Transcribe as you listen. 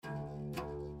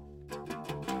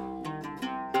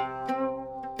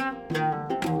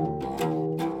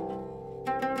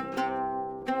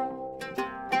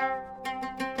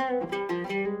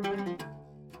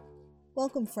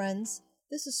Welcome, friends.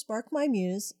 This is Spark My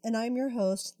Muse, and I'm your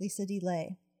host, Lisa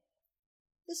DeLay.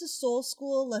 This is Soul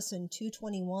School Lesson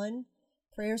 221,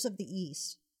 Prayers of the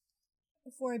East.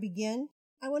 Before I begin,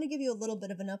 I want to give you a little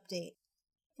bit of an update.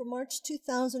 For March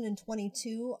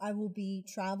 2022, I will be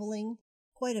traveling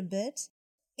quite a bit,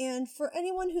 and for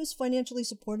anyone who's financially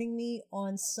supporting me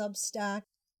on Substack,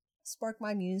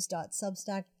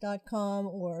 sparkmymuse.substack.com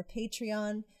or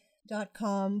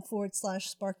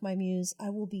patreon.com/sparkmymuse, I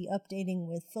will be updating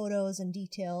with photos and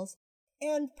details,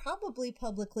 and probably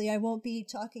publicly I won't be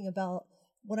talking about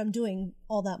what I'm doing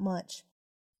all that much.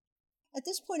 At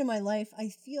this point in my life, I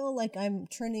feel like I'm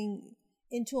turning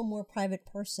into a more private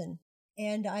person,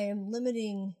 and I am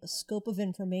limiting the scope of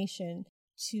information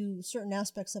to certain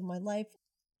aspects of my life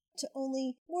to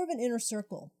only more of an inner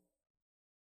circle.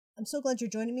 I'm so glad you're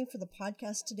joining me for the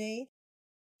podcast today.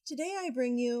 Today I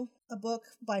bring you a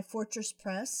book by Fortress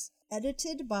Press,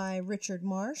 edited by Richard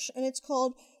Marsh, and it's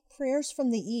called Prayers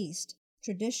from the East,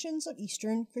 Traditions of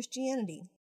Eastern Christianity.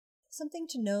 Something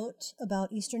to note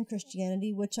about Eastern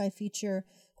Christianity, which I feature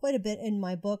quite a bit in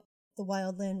my book, The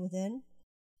Wild Land Within,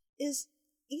 is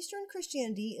Eastern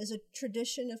Christianity is a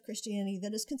tradition of Christianity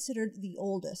that is considered the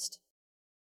oldest.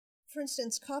 For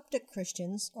instance, Coptic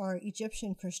Christians are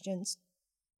Egyptian Christians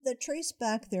that trace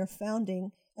back their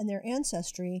founding and their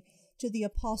ancestry to the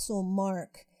Apostle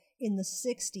Mark in the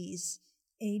 60s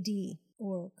AD,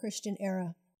 or Christian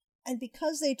era. And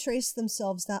because they trace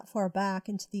themselves that far back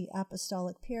into the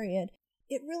apostolic period,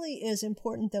 it really is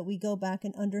important that we go back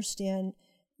and understand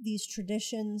these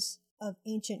traditions of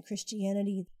ancient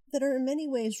Christianity that are in many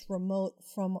ways remote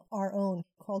from our own,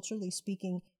 culturally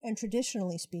speaking and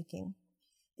traditionally speaking.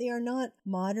 They are not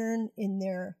modern in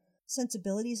their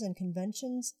sensibilities and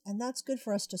conventions, and that's good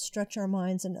for us to stretch our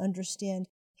minds and understand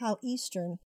how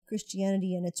Eastern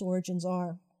Christianity and its origins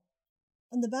are.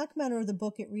 On the back matter of the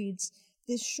book, it reads,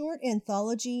 "This short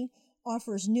anthology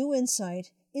offers new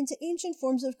insight into ancient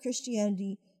forms of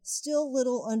Christianity still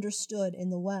little understood in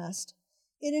the West.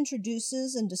 It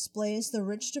introduces and displays the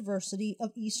rich diversity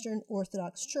of Eastern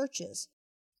Orthodox churches,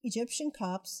 Egyptian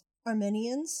Copts,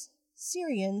 Armenians,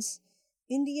 Syrians,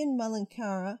 Indian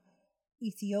Malankara,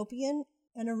 Ethiopian,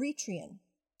 and Eritrean,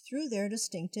 through their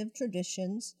distinctive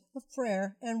traditions of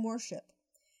prayer and worship.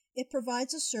 It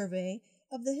provides a survey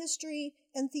of the history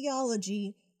and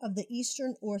theology of the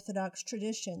Eastern Orthodox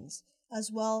traditions,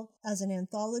 as well as an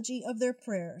anthology of their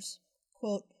prayers,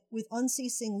 quote, with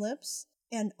unceasing lips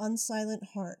and unsilent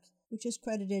heart, which is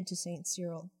credited to St.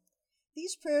 Cyril.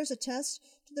 These prayers attest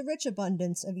to the rich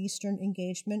abundance of Eastern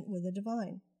engagement with the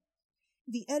divine."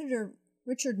 The editor,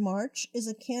 Richard Marsh, is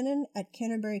a canon at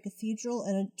Canterbury Cathedral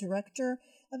and a director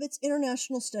of its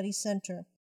International Studies Center.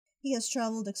 He has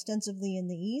traveled extensively in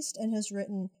the East and has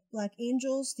written Black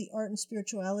Angels, The Art and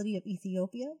Spirituality of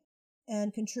Ethiopia,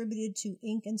 and contributed to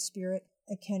Ink and Spirit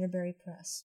at Canterbury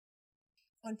Press.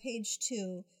 On page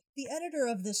 2, the editor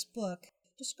of this book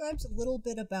describes a little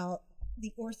bit about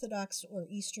the Orthodox or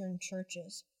Eastern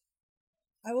churches.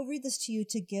 I will read this to you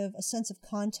to give a sense of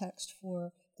context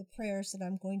for the prayers that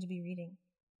I'm going to be reading.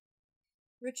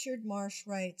 Richard Marsh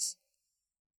writes,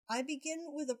 "I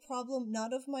begin with a problem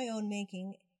not of my own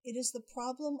making. It is the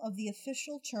problem of the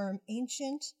official term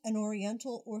ancient and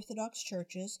Oriental Orthodox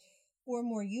churches, or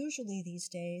more usually these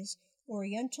days,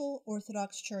 Oriental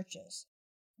Orthodox churches.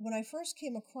 When I first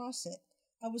came across it,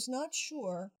 I was not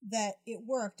sure that it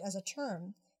worked as a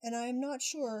term, and I am not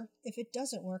sure if it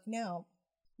doesn't work now.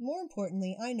 More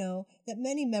importantly, I know that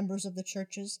many members of the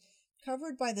churches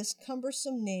covered by this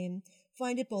cumbersome name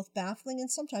find it both baffling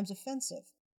and sometimes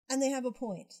offensive. And they have a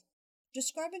point.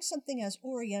 Describing something as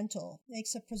Oriental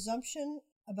makes a presumption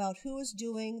about who is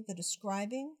doing the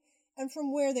describing and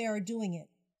from where they are doing it.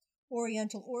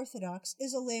 Oriental Orthodox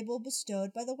is a label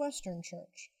bestowed by the Western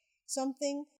Church,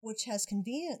 something which has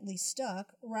conveniently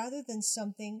stuck rather than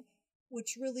something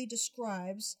which really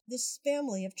describes this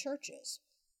family of churches.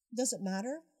 Does it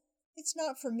matter? It's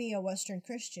not for me, a Western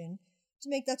Christian, to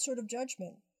make that sort of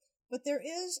judgment, but there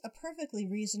is a perfectly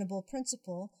reasonable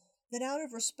principle that out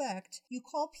of respect you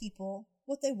call people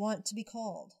what they want to be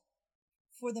called.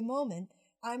 For the moment,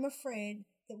 I'm afraid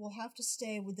that we'll have to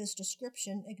stay with this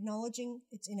description, acknowledging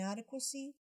its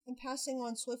inadequacy and passing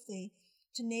on swiftly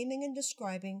to naming and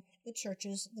describing the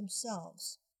churches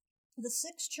themselves. The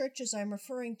 6 churches I'm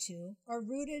referring to are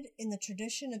rooted in the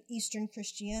tradition of Eastern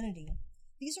Christianity.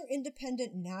 These are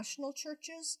independent national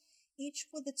churches,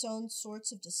 each with its own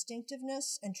sorts of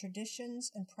distinctiveness and traditions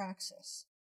and praxis.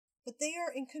 But they are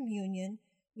in communion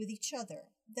with each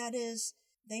other. That is,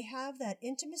 they have that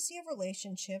intimacy of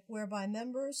relationship whereby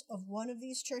members of one of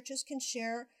these churches can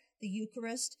share the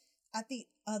Eucharist at the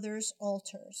other's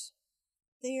altars.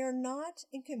 They are not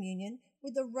in communion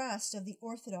with the rest of the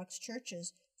Orthodox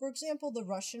churches, for example, the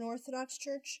Russian Orthodox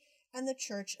Church and the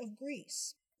Church of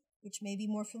Greece, which may be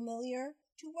more familiar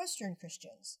to Western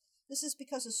Christians. This is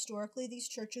because historically these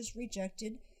churches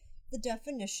rejected the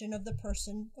definition of the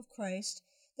person of Christ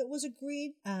that was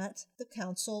agreed at the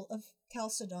Council of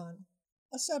Chalcedon,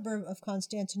 a suburb of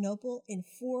Constantinople in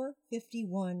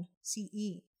 451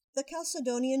 CE. The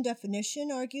Chalcedonian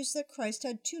definition argues that Christ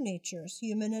had two natures,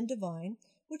 human and divine,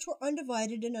 which were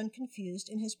undivided and unconfused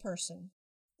in his person.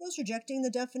 Those rejecting the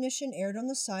definition erred on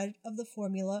the side of the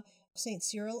formula of St.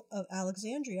 Cyril of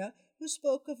Alexandria, who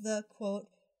spoke of the, quote,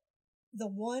 the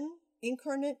one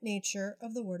incarnate nature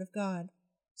of the Word of God,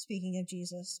 speaking of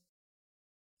Jesus.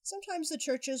 Sometimes the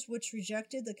churches which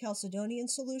rejected the Chalcedonian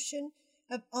solution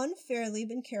have unfairly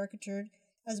been caricatured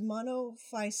as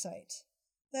monophysite,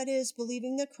 that is,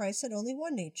 believing that Christ had only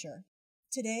one nature.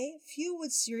 Today, few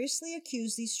would seriously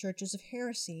accuse these churches of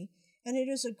heresy, and it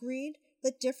is agreed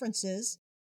that differences,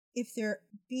 if there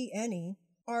be any,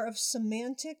 are of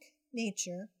semantic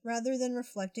nature rather than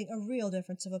reflecting a real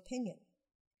difference of opinion.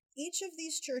 Each of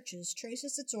these churches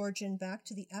traces its origin back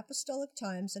to the apostolic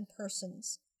times and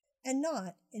persons, and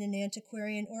not in an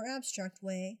antiquarian or abstract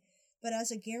way, but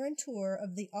as a guarantor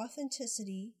of the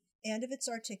authenticity and of its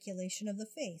articulation of the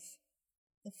faith.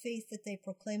 The faith that they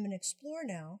proclaim and explore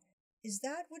now is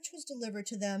that which was delivered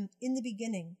to them in the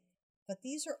beginning, but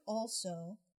these are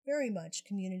also very much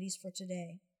communities for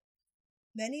today.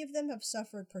 Many of them have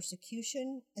suffered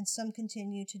persecution, and some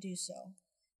continue to do so.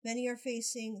 Many are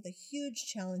facing the huge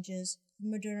challenges of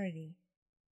modernity,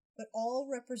 but all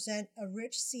represent a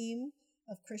rich seam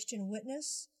of Christian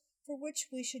witness for which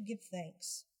we should give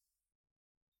thanks.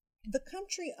 The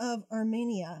country of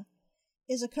Armenia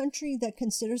is a country that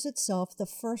considers itself the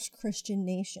first Christian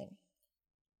nation,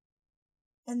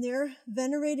 and their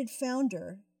venerated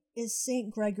founder is Saint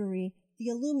Gregory the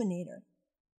Illuminator.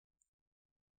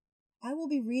 I will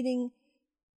be reading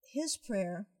his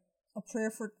prayer, a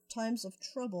prayer for times of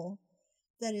trouble,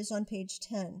 that is on page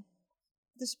 10.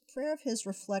 This prayer of his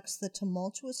reflects the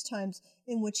tumultuous times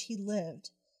in which he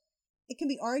lived. It can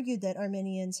be argued that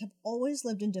Armenians have always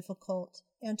lived in difficult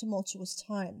and tumultuous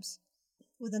times.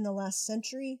 Within the last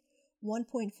century,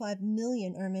 1.5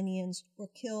 million Armenians were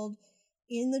killed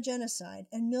in the genocide,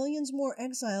 and millions more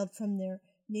exiled from their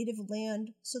native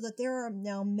land, so that there are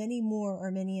now many more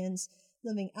Armenians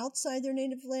living outside their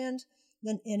native land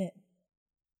than in it.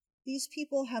 These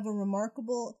people have a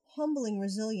remarkable, humbling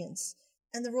resilience,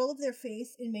 and the role of their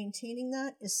faith in maintaining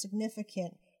that is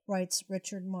significant, writes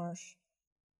Richard Marsh.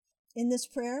 In this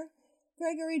prayer,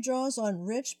 Gregory draws on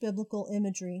rich biblical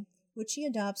imagery, which he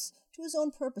adapts to his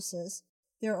own purposes.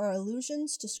 There are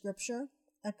allusions to Scripture,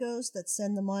 echoes that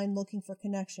send the mind looking for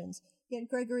connections, yet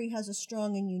Gregory has a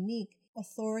strong and unique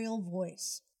authorial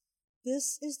voice.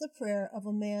 This is the prayer of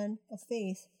a man of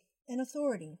faith and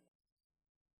authority.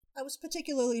 I was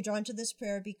particularly drawn to this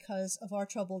prayer because of our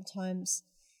troubled times.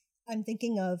 I'm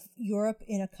thinking of Europe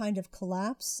in a kind of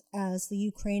collapse as the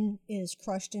Ukraine is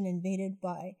crushed and invaded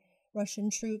by Russian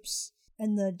troops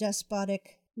and the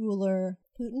despotic ruler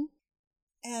Putin.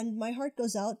 And my heart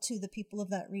goes out to the people of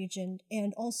that region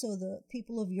and also the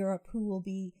people of Europe who will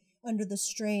be under the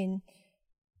strain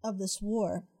of this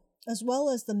war, as well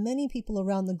as the many people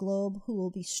around the globe who will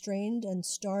be strained and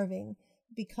starving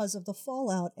because of the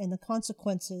fallout and the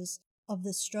consequences of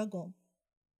this struggle.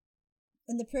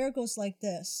 And the prayer goes like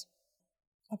this: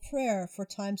 a prayer for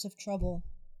times of trouble.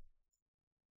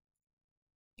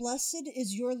 Blessed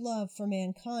is your love for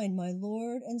mankind, my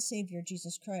Lord and Savior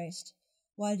Jesus Christ.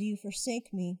 Why do you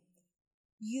forsake me?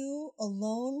 You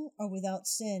alone are without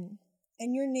sin,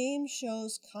 and your name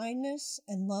shows kindness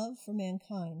and love for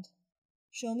mankind.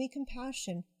 Show me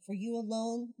compassion, for you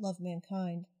alone love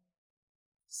mankind.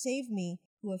 Save me,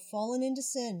 who have fallen into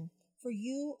sin, for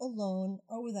you alone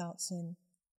are without sin.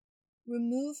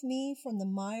 Remove me from the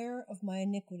mire of my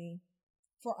iniquity,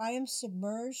 for I am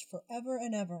submerged forever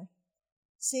and ever.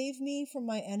 Save me from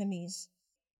my enemies,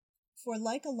 for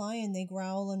like a lion they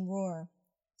growl and roar,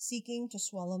 seeking to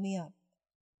swallow me up.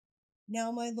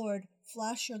 Now, my Lord,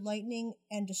 flash your lightning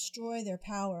and destroy their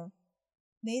power.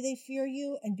 May they fear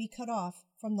you and be cut off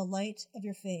from the light of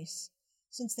your face,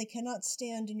 since they cannot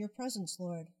stand in your presence,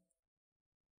 Lord,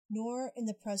 nor in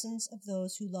the presence of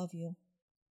those who love you.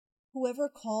 Whoever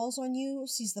calls on you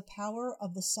sees the power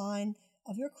of the sign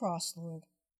of your cross, Lord,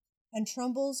 and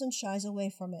trembles and shies away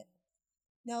from it.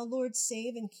 Now, Lord,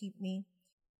 save and keep me,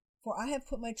 for I have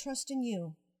put my trust in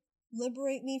you.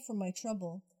 Liberate me from my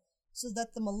trouble, so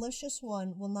that the malicious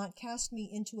one will not cast me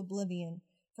into oblivion,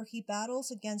 for he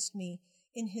battles against me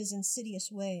in his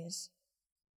insidious ways.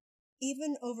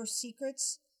 Even over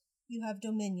secrets you have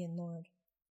dominion, Lord,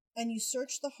 and you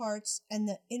search the hearts and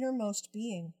the innermost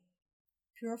being.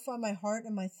 Purify my heart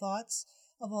and my thoughts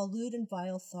of all lewd and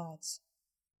vile thoughts,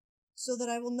 so that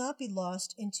I will not be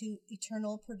lost into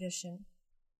eternal perdition.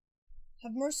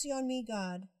 Have mercy on me,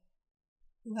 God,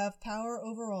 who have power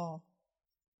over all,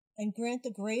 and grant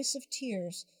the grace of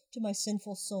tears to my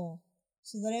sinful soul,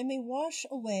 so that I may wash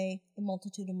away the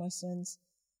multitude of my sins,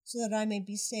 so that I may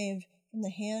be saved from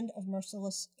the hand of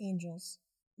merciless angels,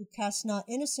 who cast not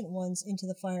innocent ones into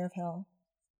the fire of hell.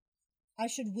 I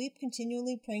should weep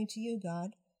continually praying to you,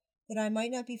 God, that I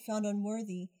might not be found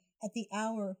unworthy at the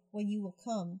hour when you will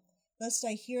come, lest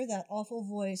I hear that awful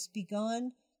voice,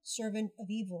 "Begone, servant of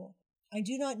evil. I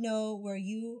do not know where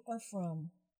you are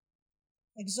from."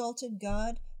 Exalted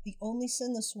God, the only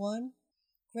sinless one,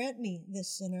 grant me, this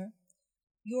sinner,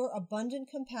 your abundant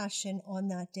compassion on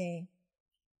that day,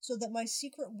 so that my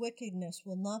secret wickedness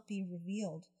will not be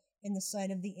revealed in the sight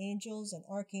of the angels and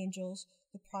archangels,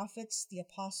 the prophets, the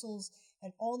apostles,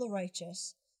 and all the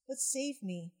righteous, but save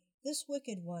me, this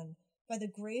wicked one, by the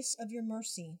grace of your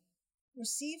mercy.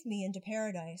 Receive me into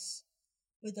paradise.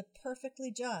 With the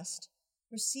perfectly just,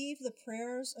 receive the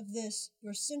prayers of this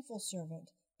your sinful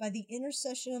servant, by the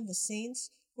intercession of the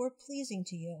saints who are pleasing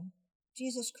to you,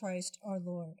 Jesus Christ our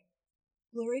Lord.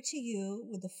 Glory to you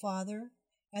with the Father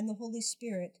and the Holy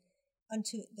Spirit,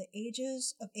 unto the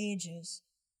ages of ages.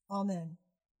 Amen.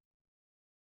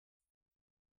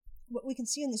 What we can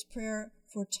see in this prayer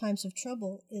for times of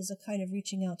trouble is a kind of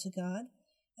reaching out to God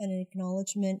and an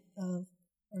acknowledgement of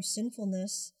our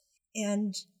sinfulness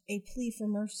and a plea for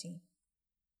mercy.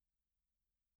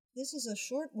 This is a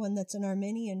short one that's an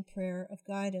Armenian prayer of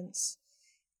guidance,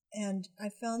 and I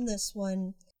found this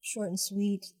one short and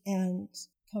sweet and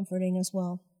comforting as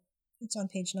well. It's on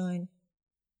page 9.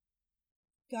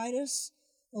 Guide us,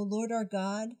 O Lord our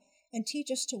God, and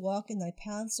teach us to walk in thy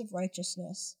paths of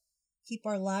righteousness. Keep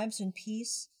our lives in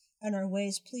peace and our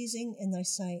ways pleasing in thy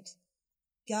sight.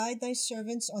 Guide thy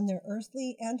servants on their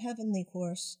earthly and heavenly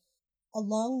course,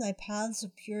 along thy paths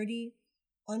of purity,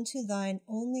 unto thine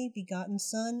only begotten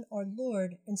Son, our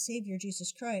Lord and Savior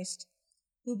Jesus Christ,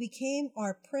 who became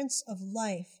our Prince of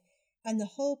life and the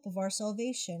hope of our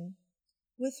salvation,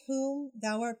 with whom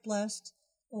thou art blessed,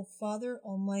 O Father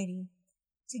Almighty,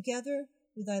 together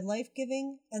with thy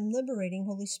life-giving and liberating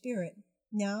Holy Spirit,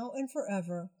 now and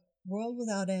forever, world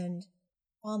without end.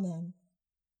 Amen.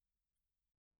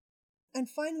 And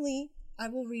finally, I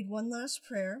will read one last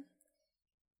prayer,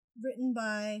 written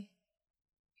by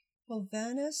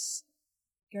Hovhannes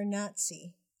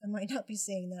Gernatzi. I might not be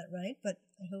saying that right, but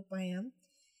I hope I am.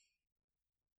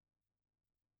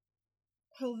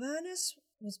 Hovhannes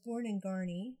was born in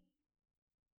Garni,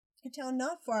 a town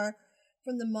not far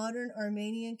from the modern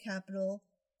Armenian capital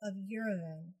of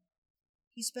Yerevan.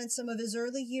 He spent some of his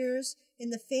early years in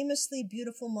the famously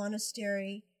beautiful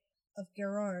monastery of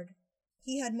Gerard.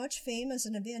 He had much fame as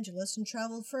an evangelist and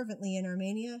traveled fervently in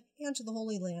Armenia and to the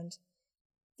Holy Land.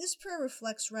 This prayer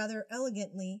reflects rather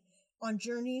elegantly on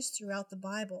journeys throughout the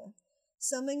Bible,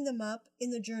 summing them up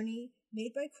in the journey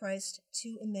made by Christ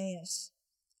to Emmaus.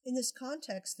 In this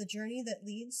context, the journey that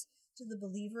leads to the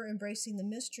believer embracing the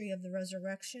mystery of the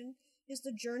resurrection is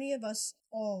the journey of us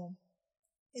all.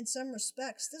 In some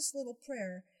respects, this little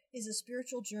prayer is a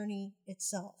spiritual journey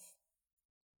itself.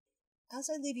 As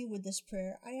I leave you with this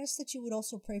prayer, I ask that you would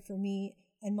also pray for me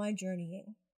and my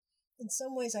journeying. In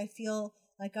some ways, I feel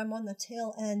like I'm on the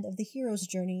tail end of the hero's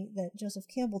journey that Joseph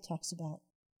Campbell talks about.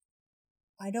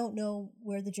 I don't know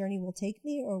where the journey will take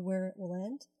me or where it will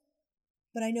end,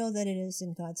 but I know that it is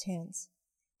in God's hands,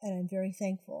 and I'm very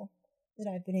thankful that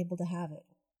I've been able to have it.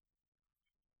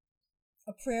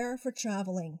 A prayer for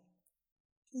traveling.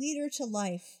 Leader to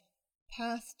life,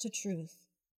 path to truth,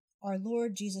 our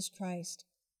Lord Jesus Christ.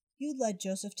 You led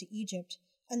Joseph to Egypt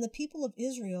and the people of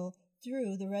Israel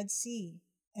through the Red Sea,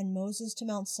 and Moses to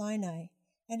Mount Sinai,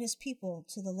 and his people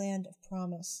to the land of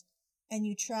promise. And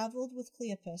you traveled with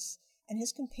Cleopas and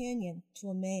his companion to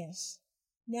Emmaus.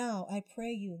 Now I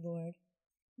pray you, Lord,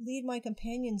 lead my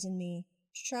companions and me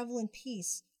to travel in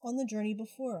peace on the journey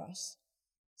before us.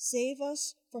 Save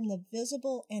us from the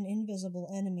visible and invisible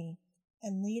enemy,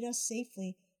 and lead us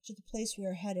safely to the place we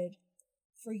are headed.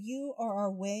 For you are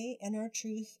our way and our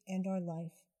truth and our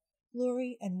life.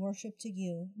 Glory and worship to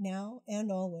you, now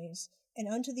and always, and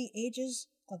unto the ages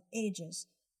of ages.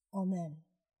 Amen.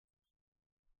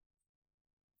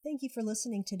 Thank you for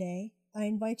listening today. I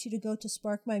invite you to go to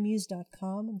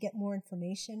sparkmymuse.com and get more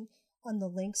information on the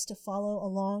links to follow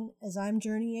along as I'm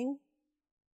journeying,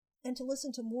 and to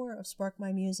listen to more of Spark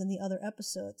My Muse and the other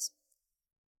episodes.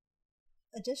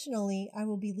 Additionally, I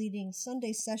will be leading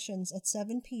Sunday sessions at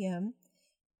 7 p.m.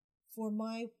 for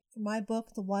my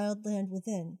book, The Wild Land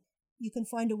Within. You can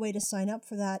find a way to sign up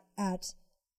for that at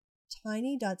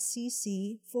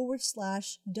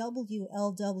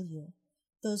tiny.cc/WLW.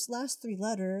 Those last 3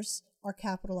 letters are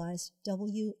capitalized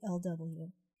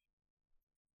WLW.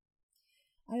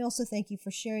 I also thank you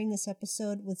for sharing this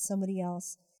episode with somebody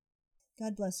else.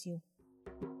 God bless you.